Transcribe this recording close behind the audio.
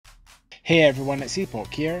Hey everyone, it's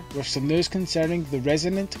Epoch here, with some news concerning the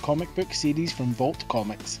Resonant comic book series from Vault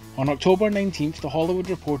Comics. On October 19th, The Hollywood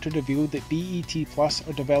Reporter revealed that BET Plus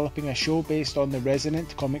are developing a show based on the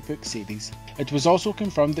Resonant comic book series. It was also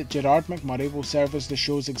confirmed that Gerard McMurray will serve as the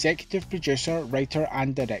show's executive producer, writer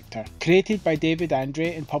and director. Created by David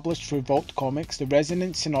Andre and published through Vault Comics, the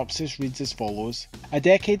Resonant synopsis reads as follows. A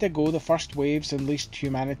decade ago, the first waves unleashed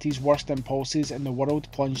humanity's worst impulses and the world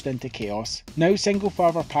plunged into chaos. Now single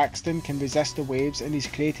father Paxton can resist the waves and he's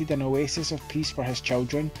created an oasis of peace for his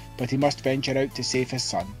children, but he must venture out to save his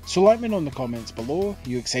son. So let me know in the comments below, are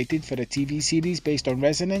you excited for a TV series based on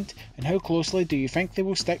Resonant, and how closely do you think they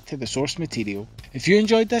will stick to the source material? If you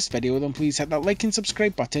enjoyed this video, then please hit that like and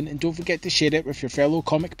subscribe button and don't forget to share it with your fellow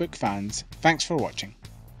comic book fans. Thanks for watching.